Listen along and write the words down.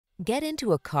Get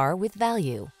into a car with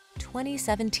value.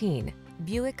 2017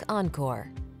 Buick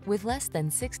Encore. With less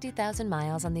than 60,000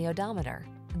 miles on the odometer,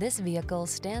 this vehicle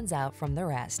stands out from the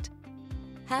rest.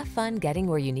 Have fun getting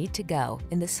where you need to go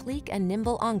in the sleek and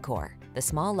nimble Encore, the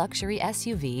small luxury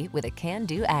SUV with a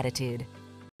can-do attitude.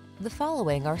 The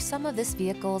following are some of this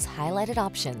vehicle's highlighted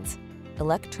options: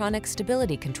 electronic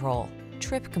stability control,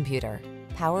 trip computer,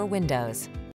 power windows,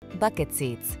 bucket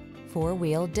seats,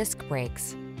 four-wheel disc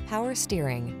brakes, power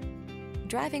steering.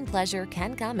 Driving pleasure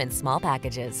can come in small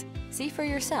packages. See for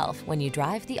yourself when you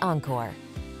drive the Encore.